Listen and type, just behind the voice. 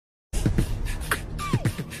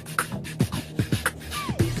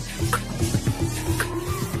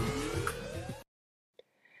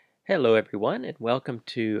Hello, everyone, and welcome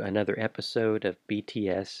to another episode of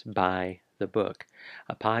BTS by the Book,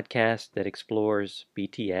 a podcast that explores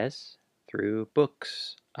BTS through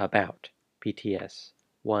books about BTS,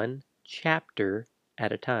 one chapter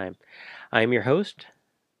at a time. I am your host,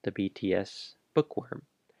 the BTS Bookworm.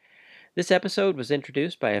 This episode was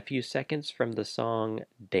introduced by a few seconds from the song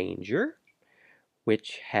Danger,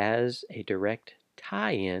 which has a direct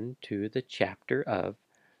tie in to the chapter of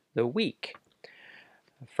the week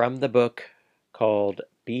from the book called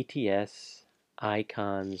BTS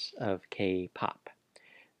Icons of K-Pop.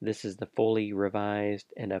 This is the fully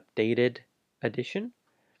revised and updated edition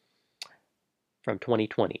from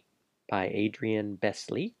 2020 by Adrian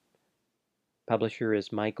Besley. Publisher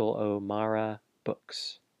is Michael O'Mara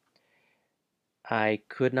Books. I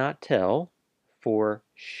could not tell for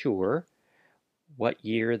sure what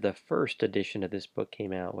year the first edition of this book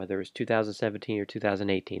came out, whether it was 2017 or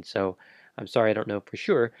 2018. So I'm sorry, I don't know for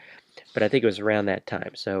sure, but I think it was around that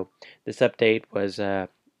time. So this update was a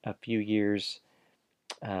few years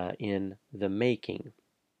in the making.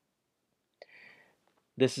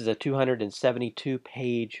 This is a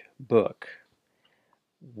 272-page book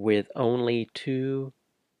with only two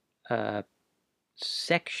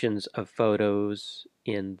sections of photos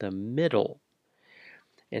in the middle.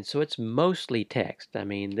 And so it's mostly text. I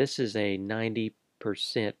mean, this is a 90%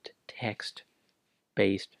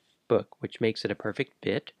 text-based book, which makes it a perfect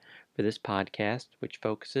fit for this podcast, which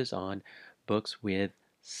focuses on books with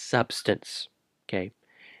substance. Okay.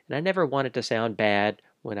 And I never want it to sound bad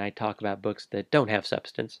when I talk about books that don't have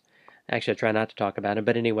substance. Actually, I try not to talk about them.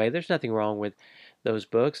 But anyway, there's nothing wrong with those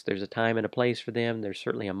books. There's a time and a place for them. There's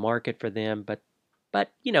certainly a market for them. But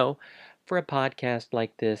for a podcast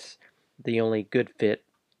like this, the only good fit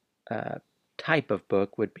type of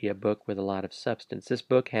book would be a book with a lot of substance. This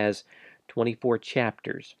book has 24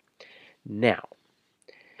 chapters. Now,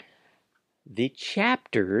 the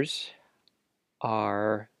chapters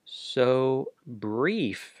are so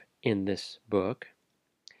brief in this book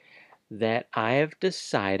that I have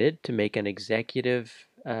decided to make an executive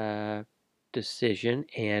decision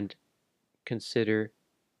and consider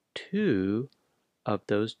two of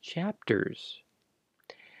those chapters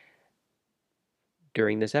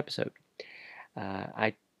during this episode.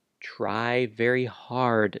 I try very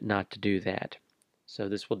hard not to do that. So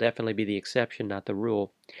this will definitely be the exception, not the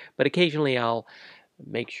rule. But occasionally I'll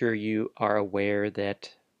make sure you are aware that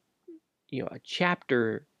a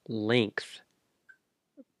chapter length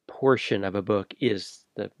portion of a book is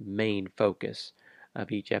the main focus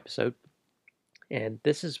of each episode. And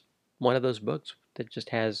this is one of those books that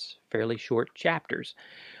just has fairly short chapters,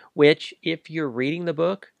 which if you're reading the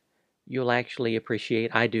book, you'll actually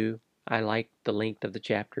appreciate. I do. I like the length of the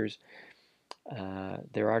chapters.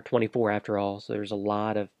 There are 24 after all, so there's a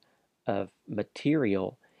lot of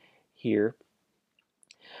material here.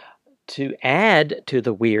 To add to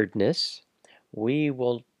the weirdness, we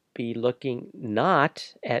will be looking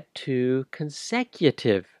not at two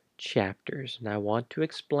consecutive chapters, and I want to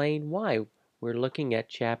explain why. We're looking at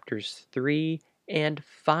chapters 3 and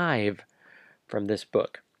 5 from this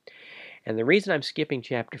book. And the reason I'm skipping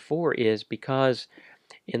chapter 4 is because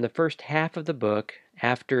in the first half of the book,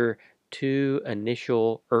 after two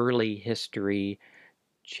initial early history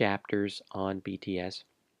chapters on BTS,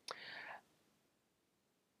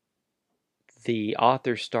 the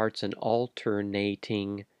author starts an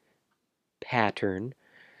alternating pattern,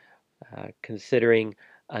 considering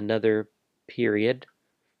another period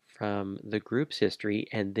from the group's history,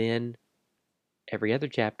 and then every other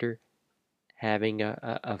chapter having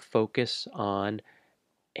a focus on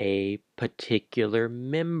a particular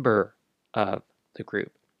member of the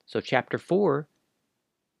group. So chapter 4,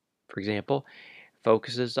 for example,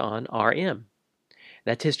 focuses on RM.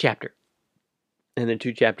 That's his chapter. And then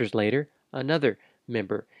two chapters later, another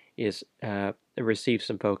member is receives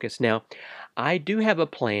some focus. Now, I do have a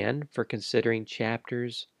plan for considering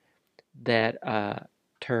chapters that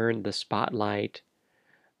turn the spotlight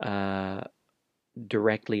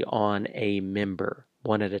directly on a member,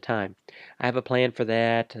 one at a time. I have a plan for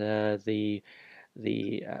that. The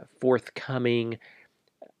forthcoming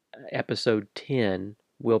episode 10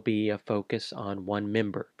 will be a focus on one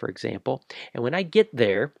member, for example. And when I get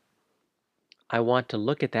there, I want to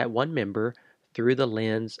look at that one member through the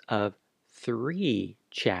lens of three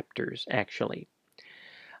chapters, actually.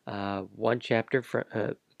 One chapter,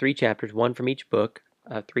 three chapters, one from each book,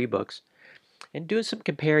 three books, and do some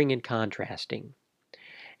comparing and contrasting.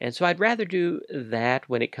 And so I'd rather do that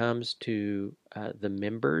when it comes to the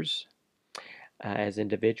members as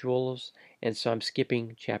individuals, and so I'm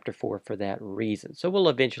skipping chapter 4 for that reason. So we'll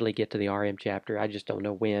eventually get to the RM chapter. I just don't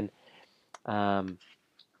know when.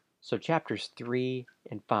 So chapters 3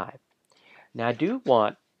 and 5. Now I do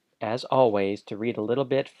want, as always, to read a little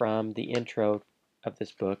bit from the intro of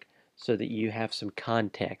this book so that you have some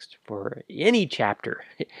context for any chapter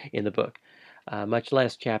in the book, much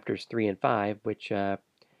less chapters 3 and 5, which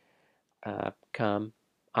come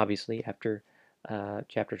obviously after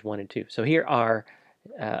chapters 1 and 2. So here are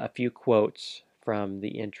a few quotes from the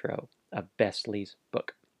intro of Besley's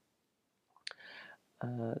book.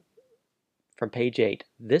 From page 8,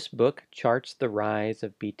 this book charts the rise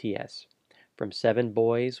of BTS, from 7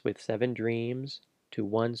 boys with 7 dreams to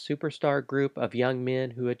one superstar group of young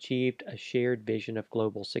men who achieved a shared vision of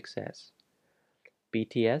global success.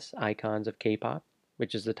 BTS, Icons of K-pop,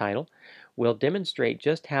 which is the title, will demonstrate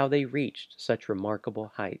just how they reached such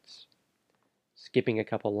remarkable heights. Skipping a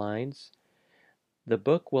couple lines, the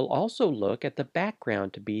book will also look at the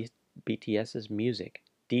background to BTS's music,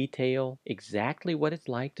 detail exactly what it's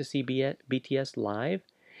like to see BTS live,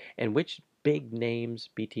 and which big names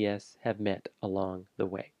BTS have met along the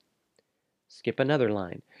way. Skip another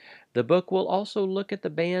line. The book will also look at the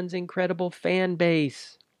band's incredible fan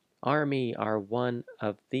base. ARMY are one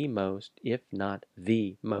of the most, if not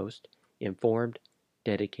the most, informed,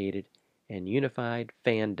 dedicated, and unified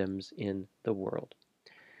fandoms in the world.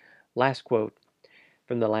 Last quote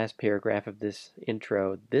from the last paragraph of this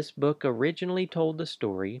intro. This book originally told the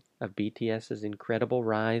story of BTS's incredible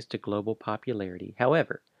rise to global popularity.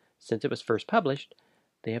 However, since it was first published,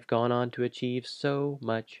 they have gone on to achieve so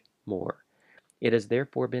much more. It has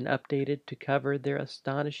therefore been updated to cover their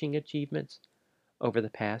astonishing achievements over the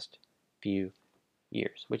past few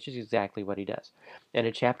years, which is exactly what he does. And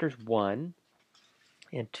in chapters 1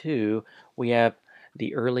 and 2, we have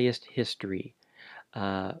the earliest history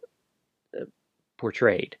uh,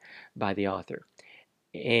 portrayed by the author.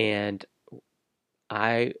 And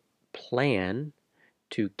I plan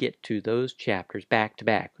to get to those chapters back to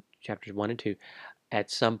back, chapters 1 and 2, at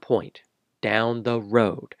some point down the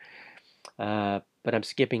road. But I'm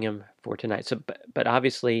skipping them for tonight. So, but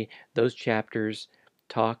obviously, those chapters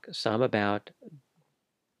talk some about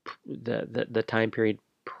the time period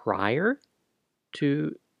prior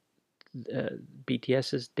to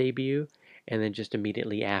BTS's debut, and then just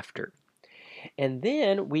immediately after. And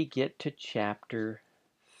then we get to chapter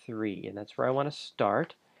 3, and that's where I want to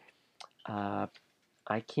start. I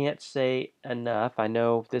can't say enough. I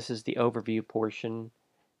know this is the overview portion,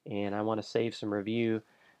 and I want to save some review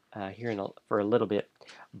here for a little bit.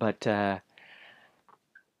 But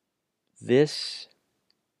this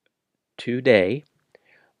today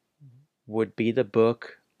would be the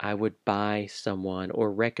book I would buy someone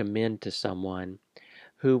or recommend to someone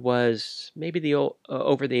who was maybe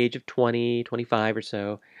over the age of 20, 25 or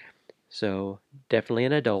so definitely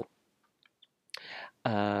an adult,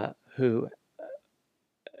 who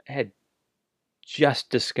had just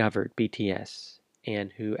discovered BTS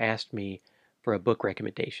and who asked me for a book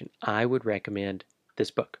recommendation. I would recommend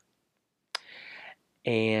this book.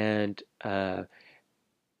 And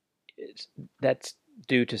that's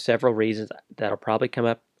due to several reasons that'll probably come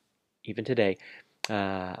up even today.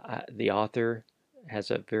 The author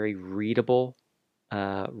has a very readable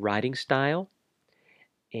writing style,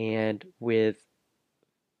 and with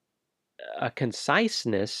a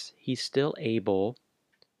conciseness, he's still able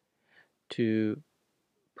to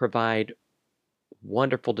provide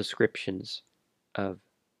wonderful descriptions of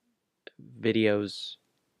videos,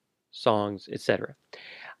 songs, etc.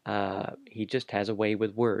 He just has a way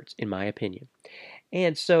with words, in my opinion.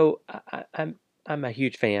 And so I'm a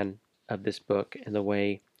huge fan of this book and the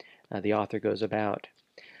way the author goes about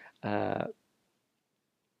uh,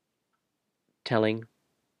 telling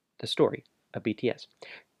the story of BTS.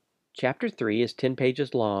 Chapter 3 is 10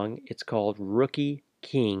 pages long. It's called Rookie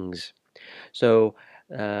Kings. So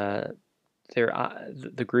the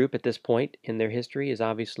group at this point in their history is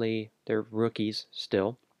obviously they're rookies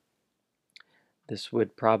still. This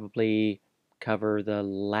would probably cover the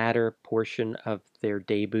latter portion of their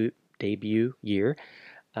debut year,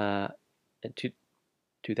 in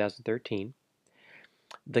 2013.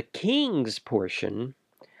 The Kings portion,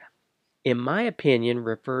 in my opinion,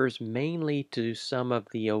 refers mainly to some of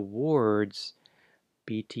the awards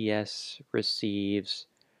BTS receives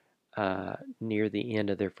near the end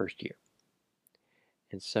of their first year.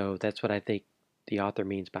 And so that's what I think the author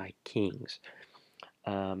means by Kings.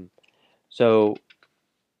 So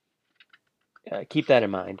keep that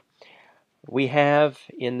in mind. We have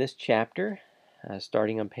in this chapter,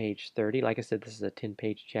 starting on page 30, like I said, this is a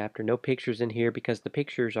 10-page chapter. No pictures in here because the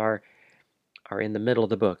pictures are in the middle of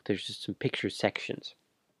the book. There's just some picture sections.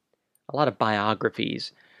 A lot of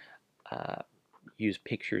biographies use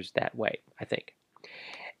pictures that way, I think.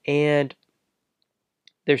 And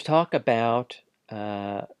There's talk about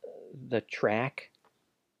the track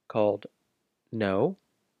called No,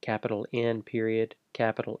 capital N period,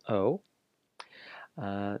 capital O,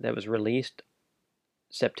 that was released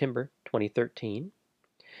September 2013.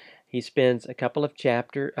 He spends a couple of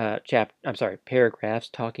paragraphs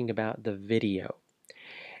talking about the video.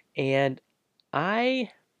 And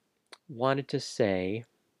I wanted to say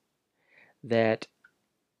that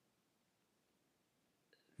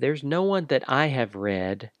there's no one that I have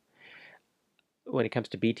read when it comes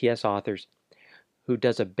to BTS authors who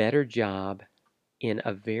does a better job in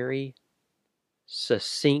a very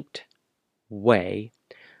succinct way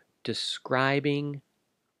describing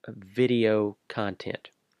video content.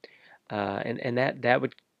 And that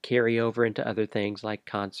would carry over into other things like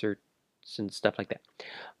concerts and stuff like that.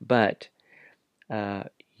 But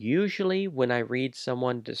usually when I read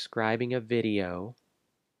someone describing a video,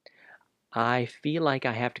 I feel like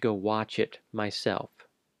I have to go watch it myself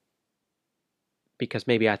because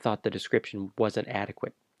maybe I thought the description wasn't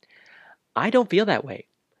adequate. I don't feel that way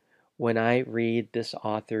when I read this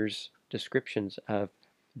author's descriptions of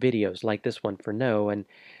videos like this one for No, and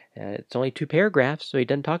it's only 2 paragraphs, so he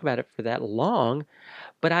doesn't talk about it for that long.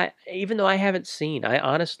 But even though I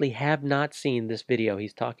honestly have not seen this video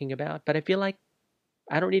he's talking about, but I feel like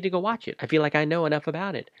I don't need to go watch it. I feel like I know enough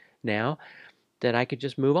about it now that I could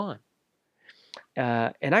just move on.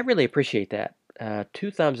 And I really appreciate that.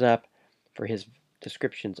 2 thumbs up for his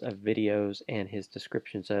descriptions of videos and his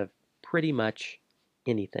descriptions of pretty much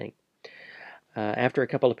anything. After a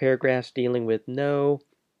couple of paragraphs dealing with No,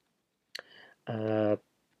 uh,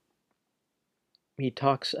 he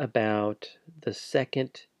talks about the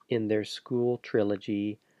second in their school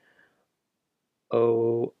trilogy,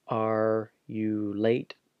 Oh, Are You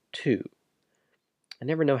Late 2? I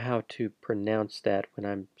never know how to pronounce that when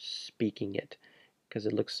I'm speaking it because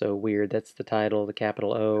it looks so weird. That's the title, the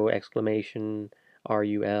capital O, exclamation,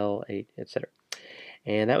 RUL, etc.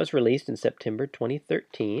 And that was released in September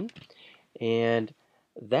 2013. And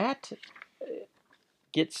that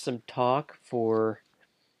gets some talk for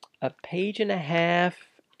a page and a half,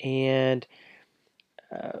 and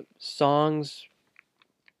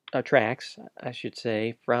tracks, I should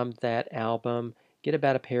say, from that album get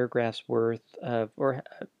about a paragraph's worth of, or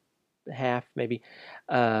half maybe,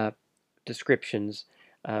 descriptions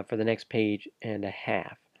for the next page and a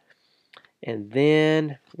half. And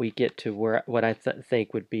then we get to what I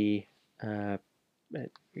think would be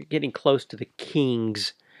getting close to the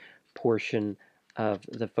King's portion of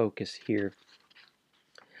the focus here.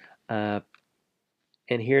 And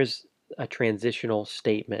here's a transitional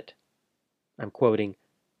statement. I'm quoting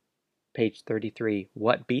page 33.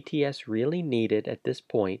 What BTS really needed at this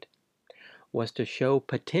point was to show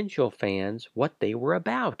potential fans what they were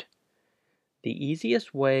about. The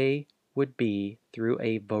easiest way would be through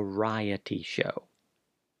a variety show.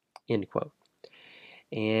 End quote.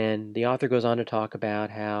 And the author goes on to talk about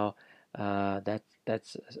how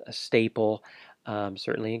that's a staple,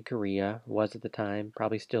 certainly in Korea, was at the time,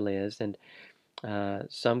 probably still is, and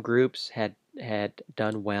some groups had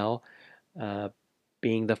done well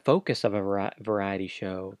being the focus of a variety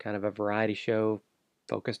show, kind of a variety show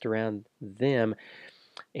focused around them.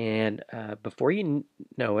 And before you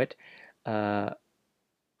know it,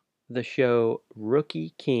 the show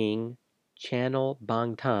Rookie King Channel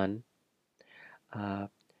Bangtan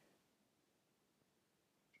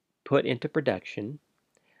put into production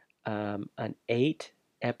an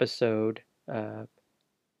 8-episode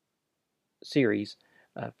series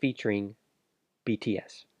featuring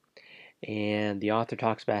BTS. And the author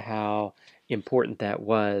talks about how important that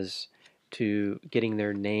was to getting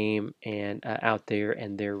their name and out there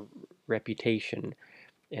and their reputation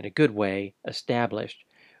in a good way established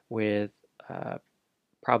with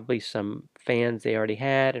probably some fans they already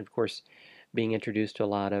had, and of course being introduced to a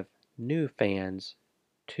lot of new fans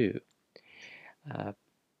too.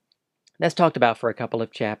 That's talked about for a couple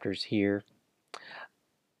of chapters here.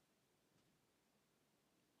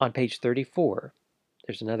 On page 34,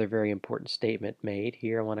 there's another very important statement made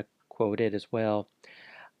here. I want to quote it as well.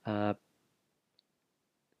 The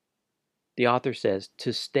author says,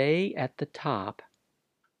 to stay at the top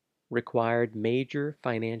required major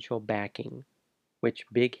financial backing, which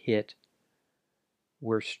Big Hit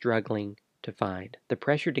were struggling to find. The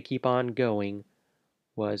pressure to keep on going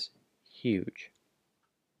was huge.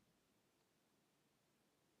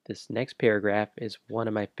 This next paragraph is one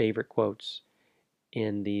of my favorite quotes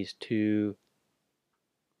in these 2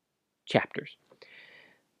 chapters.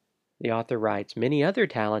 The author writes, many other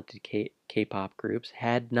talented K-pop groups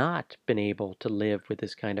had not been able to live with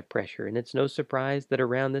this kind of pressure, and it's no surprise that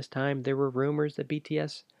around this time there were rumors that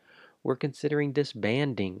BTS were considering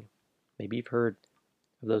disbanding. Maybe you've heard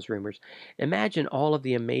of those rumors. Imagine all of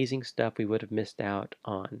the amazing stuff we would have missed out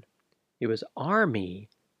on. It was Army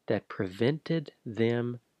that prevented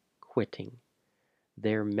them quitting.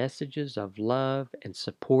 Their messages of love and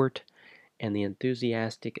support and the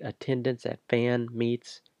enthusiastic attendance at fan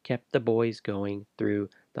meets kept the boys going through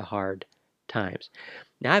the hard times.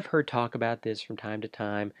 Now, I've heard talk about this from time to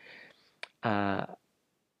time, uh,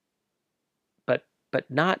 but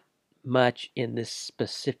not much in this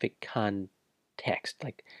specific context,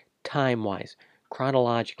 like time-wise,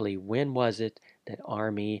 chronologically. When was it that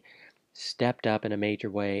Army stepped up in a major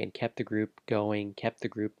way and kept the group going, kept the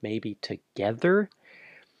group maybe together?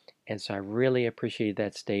 And so I really appreciate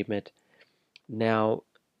that statement. Now,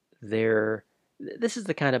 this is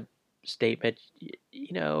the kind of statement,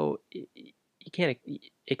 you can't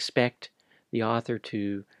expect the author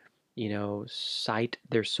to, cite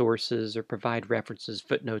their sources or provide references,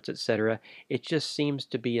 footnotes, etc. It just seems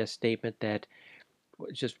to be a statement that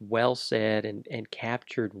was just well said and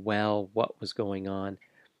captured well what was going on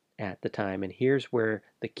at the time. And here's where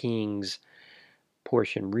the Kings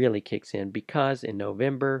portion really kicks in, because in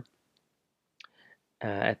November,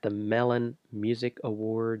 at the Melon Music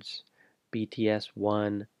Awards, BTS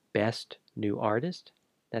won Best New Artist.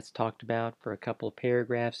 That's talked about for a couple of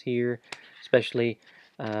paragraphs here, especially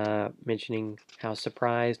mentioning how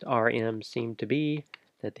surprised RM seemed to be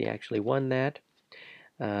that they actually won that.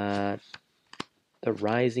 The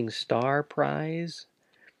Rising Star Prize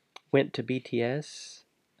went to BTS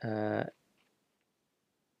at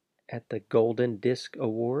the Golden Disc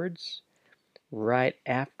Awards right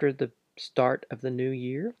after the start of the new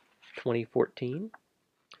year, 2014.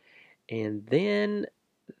 And then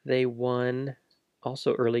they won,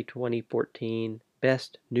 also early 2014,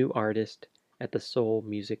 Best New Artist at the Seoul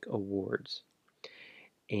Music Awards.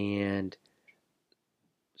 And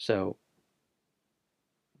so,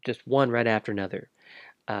 just one right after another.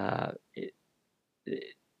 Uh,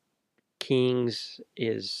 Kings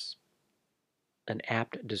is an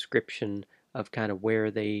apt description of kind of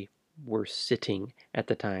where they were sitting at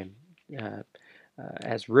the time,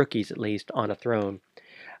 as rookies at least, on a throne,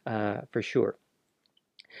 for sure.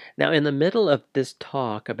 Now, in the middle of this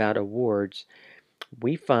talk about awards,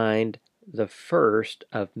 we find the first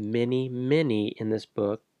of many, many in this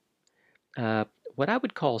book, what I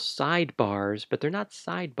would call sidebars, but they're not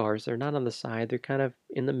sidebars. They're not on the side. They're kind of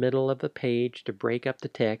in the middle of the page to break up the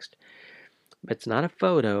text. But it's not a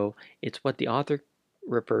photo. It's what the author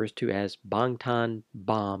refers to as Bangtan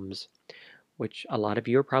bombs, which a lot of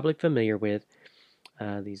you are probably familiar with.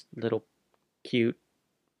 These little cute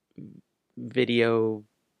videos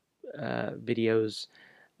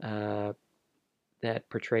that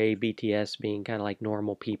portray BTS being kind of like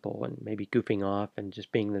normal people and maybe goofing off and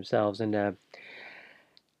just being themselves. And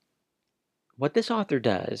what this author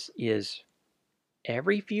does is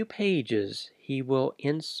every few pages he will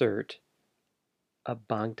insert a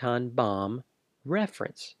Bangtan bomb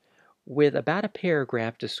reference with about a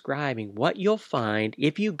paragraph describing what you'll find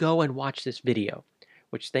if you go and watch this video,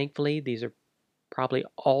 which thankfully these are probably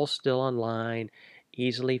all still online,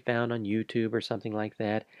 easily found on YouTube or something like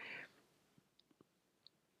that.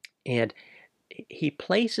 And he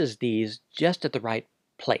places these just at the right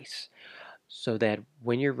place so that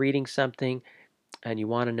when you're reading something and you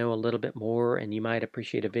want to know a little bit more and you might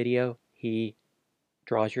appreciate a video, he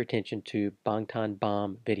draws your attention to Bangtan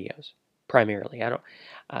bomb videos primarily.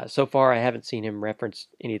 So far I haven't seen him reference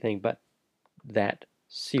anything but that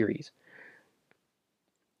series.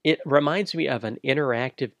 It reminds me of an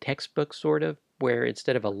interactive textbook, sort of, where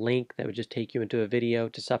instead of a link that would just take you into a video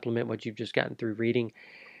to supplement what you've just gotten through reading,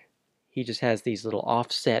 he just has these little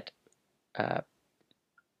offset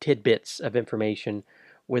tidbits of information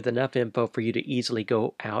with enough info for you to easily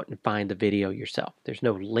go out and find the video yourself. There's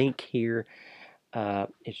no link here.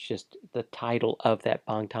 It's just the title of that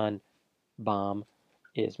Bangtan bomb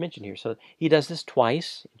is mentioned here. So he does this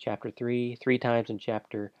twice in chapter 3, 3 times in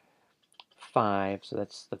chapter 5. So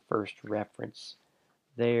that's the first reference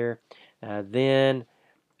there. Then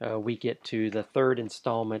we get to the third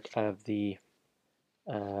installment of the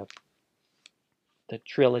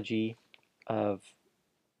trilogy of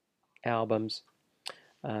albums.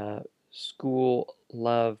 School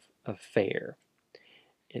Love Affair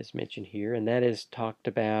is mentioned here, and that is talked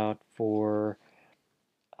about for,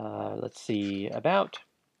 let's see, about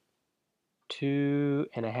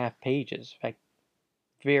 2.5 pages. In fact,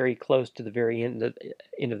 very close to the very end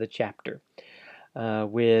of the chapter,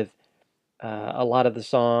 with a lot of the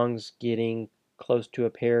songs getting close to a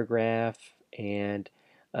paragraph, and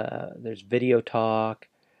there's video talk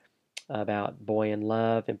about Boy in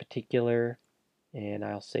Love in particular. And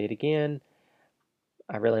I'll say it again,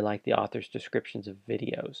 I really like the author's descriptions of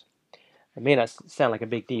videos. It may not sound like a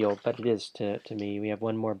big deal, but it is to me. We have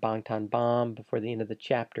one more Bangtan bomb before the end of the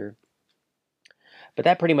chapter. But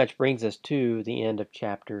that pretty much brings us to the end of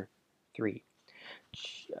chapter 3.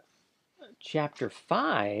 Chapter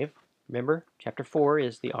 5, remember, chapter 4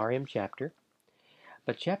 is the RM chapter.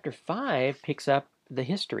 But chapter 5 picks up the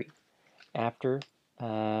history after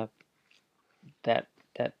that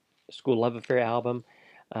School Love Affair album.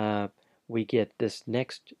 We get this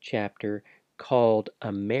next chapter called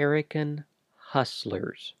American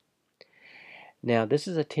Hustlers. Now, this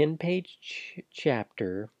is a 10-page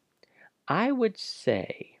chapter. I would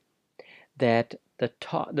say that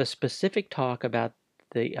the specific talk about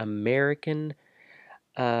the American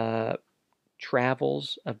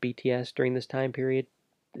travels of BTS during this time period,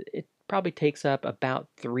 it probably takes up about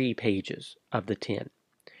 3 pages of the 10.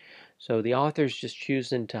 So the author's just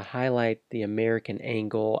choosing to highlight the American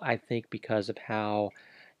angle, I think, because of how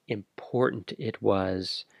important it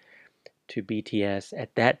was to BTS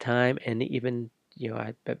at that time, and even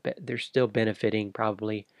I bet they're still benefiting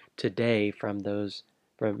probably today from those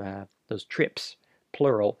trips,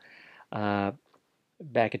 plural, back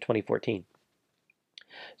in 2014.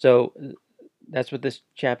 So that's what this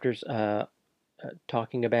chapter's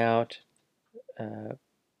talking about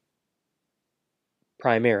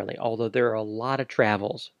primarily, although there are a lot of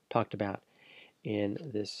travels talked about in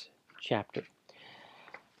this chapter.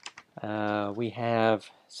 We have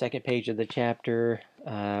second page of the chapter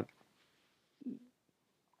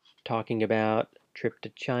talking about trip to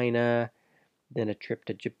China, then a trip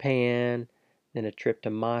to Japan, then a trip to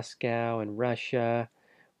Moscow and Russia.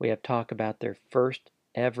 We have talk about their first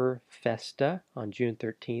ever festa on June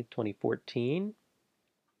 13th, 2014.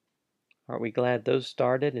 Aren't we glad those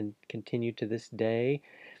started and continue to this day?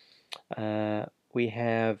 We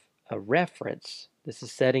have a reference. This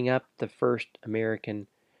is setting up the first American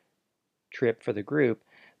trip for the group.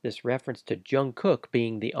 This reference to Jungkook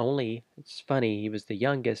being the only, it's funny, he was the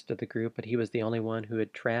youngest of the group, but he was the only one who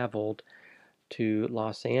had traveled to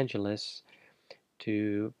Los Angeles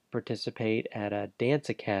to participate at a dance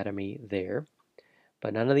academy there.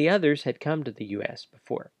 But none of the others had come to the U.S.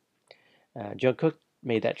 before. Jungkook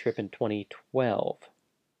made that trip in 2012.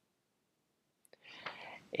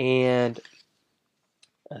 And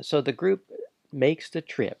so the group makes the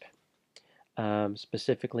trip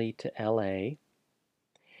specifically to LA,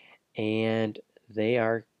 and they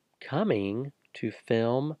are coming to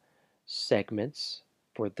film segments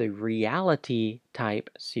for the reality type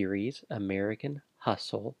series American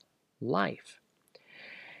Hustle Life.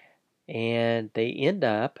 And they end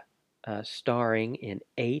up starring in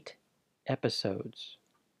 8 episodes.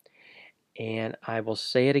 And I will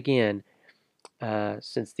say it again,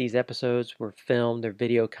 since these episodes were filmed, they're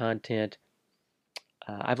video content,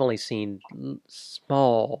 I've only seen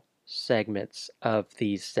small segments of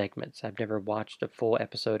these segments. I've never watched a full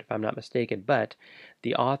episode, if I'm not mistaken, but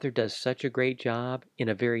the author does such a great job in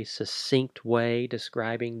a very succinct way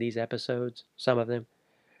describing these episodes, some of the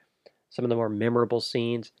more memorable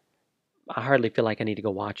scenes. I hardly feel like I need to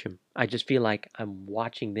go watch them. I just feel like I'm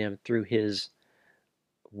watching them through his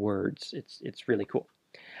words. It's really cool.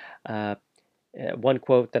 One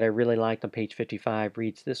quote that I really liked on page 55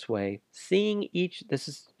 reads this way: seeing each, this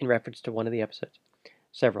is in reference to one of the episodes,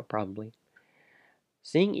 several probably.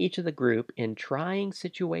 Seeing each of the group in trying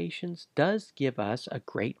situations does give us a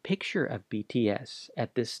great picture of BTS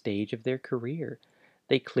at this stage of their career.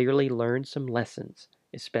 They clearly learned some lessons,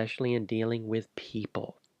 especially in dealing with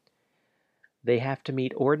people. They have to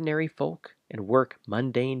meet ordinary folk and work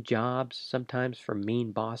mundane jobs, sometimes for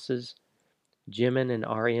mean bosses. Jimin and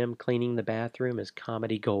RM cleaning the bathroom is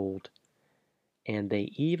comedy gold. And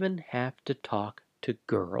they even have to talk to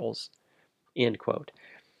girls. End quote.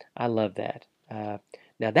 I love that. Now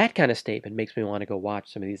that kind of statement makes me want to go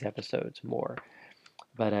watch some of these episodes more.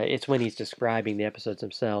 But it's when he's describing the episodes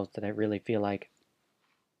themselves that I really feel like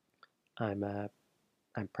I'm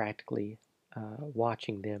practically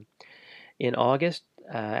watching them. In August,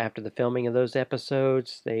 after the filming of those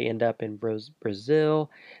episodes, they end up in Brazil.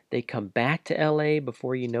 They come back to LA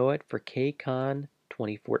before you know it for KCON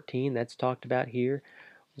 2014. That's talked about here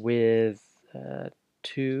with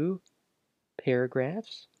 2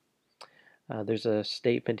 paragraphs. There's a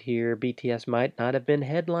statement here: BTS might not have been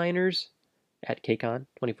headliners at KCON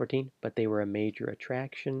 2014, but they were a major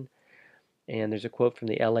attraction. And there's a quote from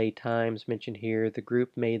the LA Times mentioned here: the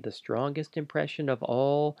group made the strongest impression of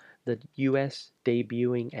all the US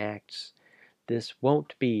debuting acts. This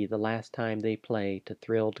won't be the last time they play to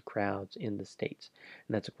thrilled crowds in the States.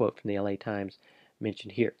 And that's a quote from the LA Times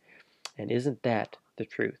mentioned here. And isn't that the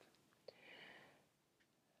truth?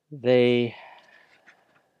 This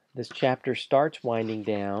chapter starts winding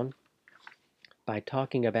down by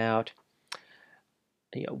talking about,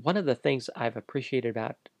 one of the things I've appreciated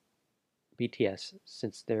about BTS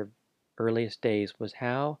since their earliest days was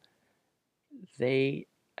how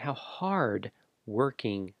hard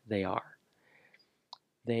working they are.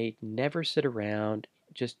 They never sit around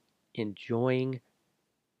just enjoying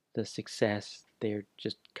the success. They're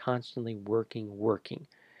just constantly working.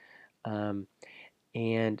 Um,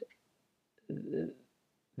 and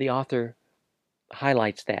the author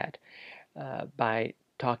highlights that by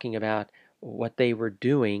talking about what they were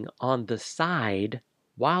doing on the side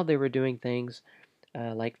while they were doing things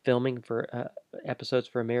like filming for episodes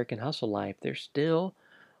for American Hustle Life. They're still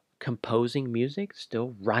composing music,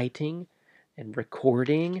 still writing and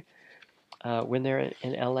recording. When they're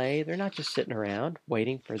in LA, they're not just sitting around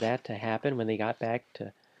waiting for that to happen when they got back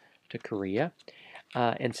to Korea.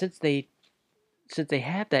 And since they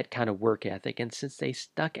have that kind of work ethic and since they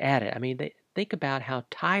stuck at it, I mean, they think about how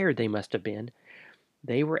tired they must have been.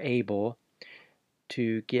 They were able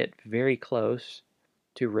to get very close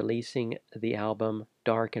to releasing the album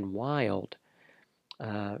Dark and Wild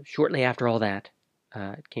shortly after all that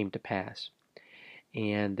came to pass.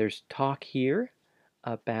 And there's talk here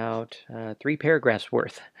about 3 paragraphs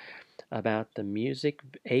worth about a music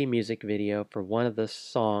video for one of the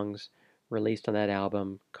songs released on that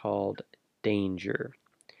album called Danger.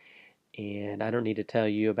 And I don't need to tell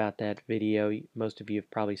you about that video. Most of you have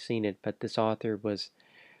probably seen it, but this author was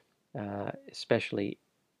especially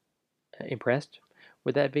impressed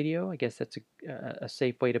with that video. I guess that's a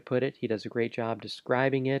safe way to put it. He does a great job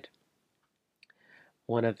describing it.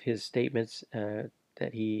 One of his statements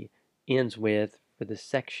that he ends with for this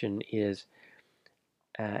section is,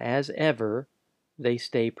 as ever, they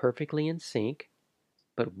stay perfectly in sync,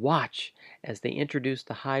 but watch as they introduce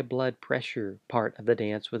the high blood pressure part of the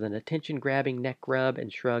dance with an attention-grabbing neck rub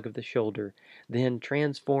and shrug of the shoulder, then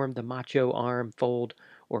transform the macho arm fold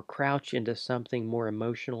or crouch into something more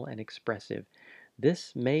emotional and expressive.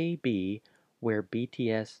 This may be where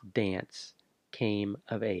BTS dance came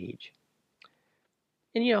of age.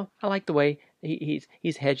 And I like the way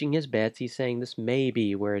he's hedging his bets. He's saying this may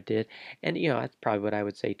be where it did, and that's probably what I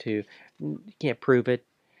would say too. You can't prove it.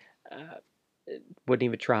 Uh, wouldn't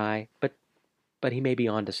even try, but he may be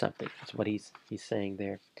onto something. That's what he's saying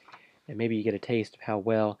there, and maybe you get a taste of how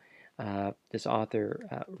well this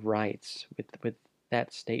author writes with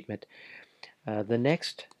that statement. The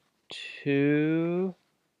next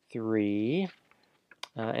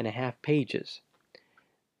 3.5 pages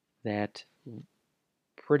that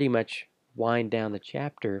pretty much wind down the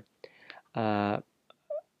chapter uh,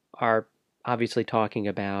 are obviously talking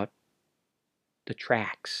about the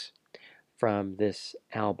tracks from this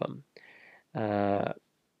album. And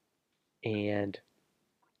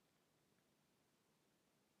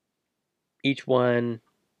each one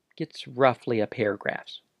gets roughly a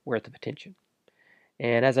paragraph's worth of attention.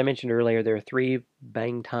 And as I mentioned earlier, there are 3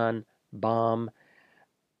 Bangtan bomb,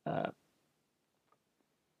 uh,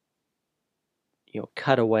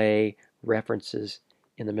 cutaway references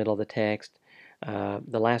in the middle of the text.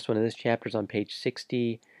 The last one in this chapter is on page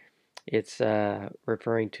 60. It's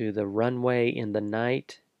referring to the Runway in the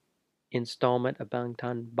Night installment of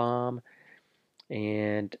Bangtan Bomb,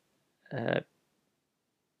 and uh,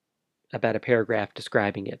 about a paragraph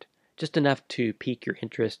describing it. Just enough to pique your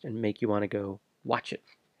interest and make you want to go watch it.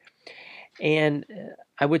 And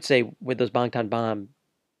I would say with those Bangtan Bomb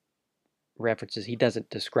references, he doesn't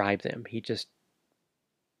describe them. He just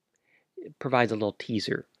provides a little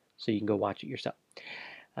teaser so you can go watch it yourself.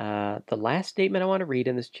 The last statement I want to read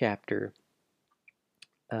in this chapter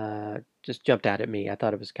just jumped out at me. I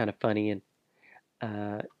thought it was kind of funny, and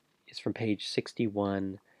it's from page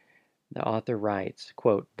 61. The author writes,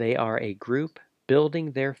 quote, "They are a group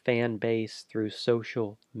building their fan base through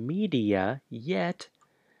social media, yet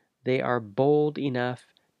they are bold enough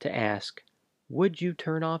to ask, would you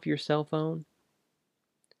turn off your cell phone?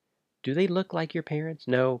 Do they look like your parents?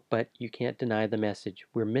 No, but you can't deny the message.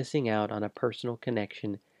 We're missing out on a personal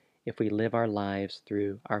connection if we live our lives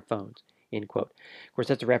through our phones." End quote. Of course,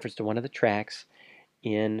 that's a reference to one of the tracks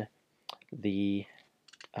in the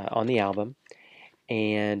on the album,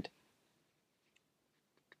 and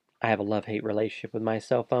I have a love-hate relationship with my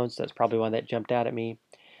cell phone, so that's probably why that jumped out at me.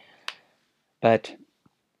 But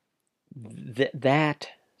that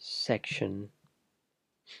section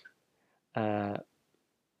uh,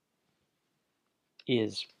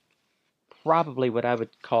 is probably what I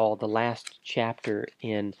would call the last chapter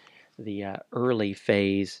in the early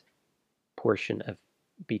phase portion of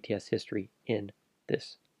BTS history in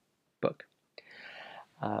this book.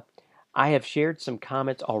 Uh, I have shared some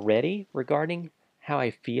comments already regarding how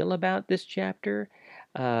I feel about this chapter.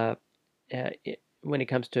 Uh, when it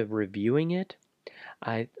comes to reviewing it,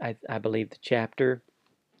 I believe the chapter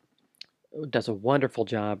does a wonderful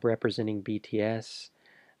job representing BTS,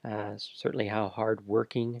 certainly how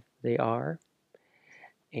hardworking they are.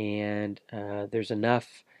 And there's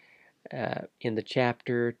enough in the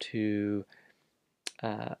chapter to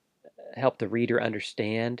uh, help the reader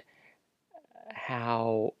understand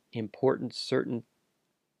how important certain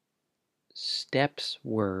steps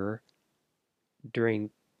were during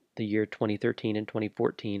the year 2013 and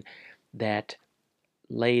 2014 that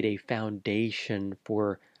laid a foundation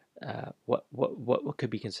for what could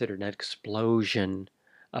be considered an explosion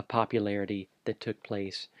of popularity that took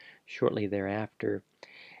place shortly thereafter.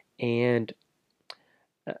 And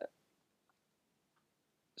uh,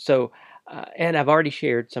 so, and I've already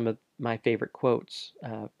shared some of my favorite quotes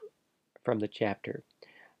from the chapter.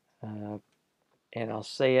 Uh, and I'll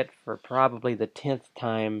say it for probably the 10th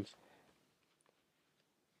time.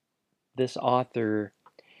 This author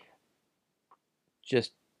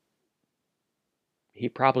just, he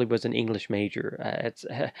probably was an English major at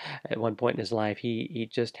one point in his life. He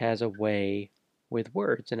just has a way with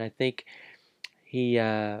words, and I think he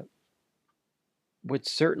would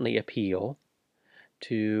certainly appeal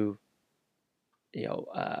to you know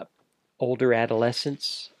uh, older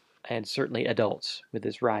adolescents and certainly adults with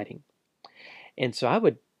his writing. And so I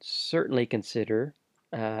would certainly consider,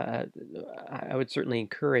 uh, I would certainly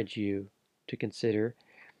encourage you to consider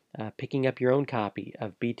picking up your own copy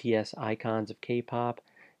of BTS Icons of K-pop.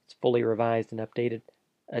 It's fully revised and updated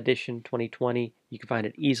edition 2020. You can find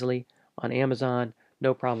it easily on Amazon,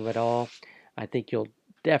 no problem at all. I think you'll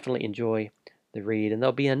definitely enjoy the read, and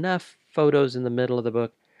there'll be enough photos in the middle of the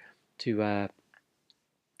book to uh,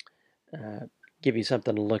 give you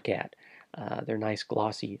something to look at. They're nice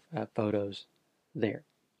glossy photos there.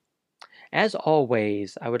 As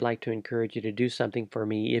always, I would like to encourage you to do something for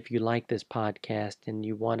me if you like this podcast and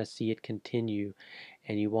you want to see it continue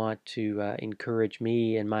and you want to encourage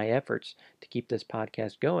me in my efforts to keep this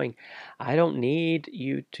podcast going. I don't need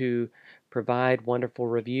you to provide wonderful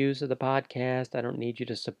reviews of the podcast. I don't need you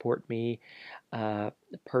to support me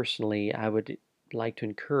personally. I would like to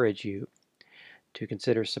encourage you to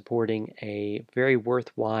consider supporting a very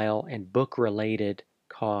worthwhile and book related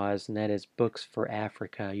cause, and that is Books for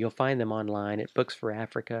Africa. You'll find them online at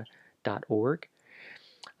booksforafrica.org.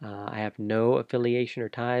 I have no affiliation or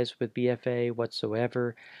ties with BFA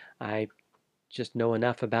whatsoever. I just know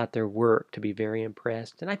enough about their work to be very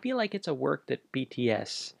impressed, and I feel like it's a work that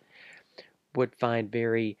BTS would find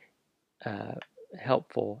very uh,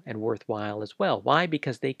 helpful and worthwhile as well. Why?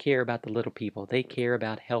 Because they care about the little people. They care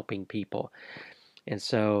about helping people. And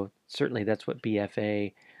so certainly that's what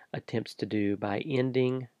BFA attempts to do by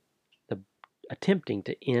the attempting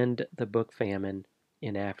to end the book famine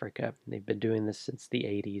in Africa. They've been doing this since the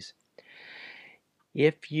 80s.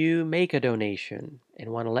 If you make a donation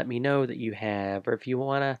and want to let me know that you have, or if you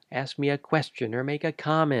want to ask me a question or make a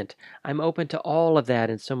comment, I'm open to all of that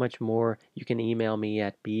and so much more. You can email me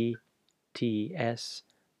at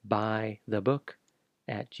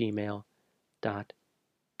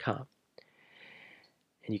btsbythebook@gmail.com.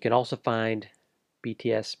 And you can also find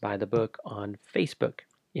BTS by the Book on Facebook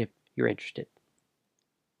if you're interested.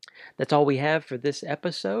 That's all we have for this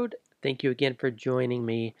episode. Thank you again for joining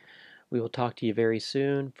me. We will talk to you very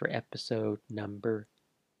soon for episode number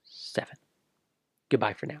 7.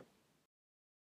 Goodbye for now.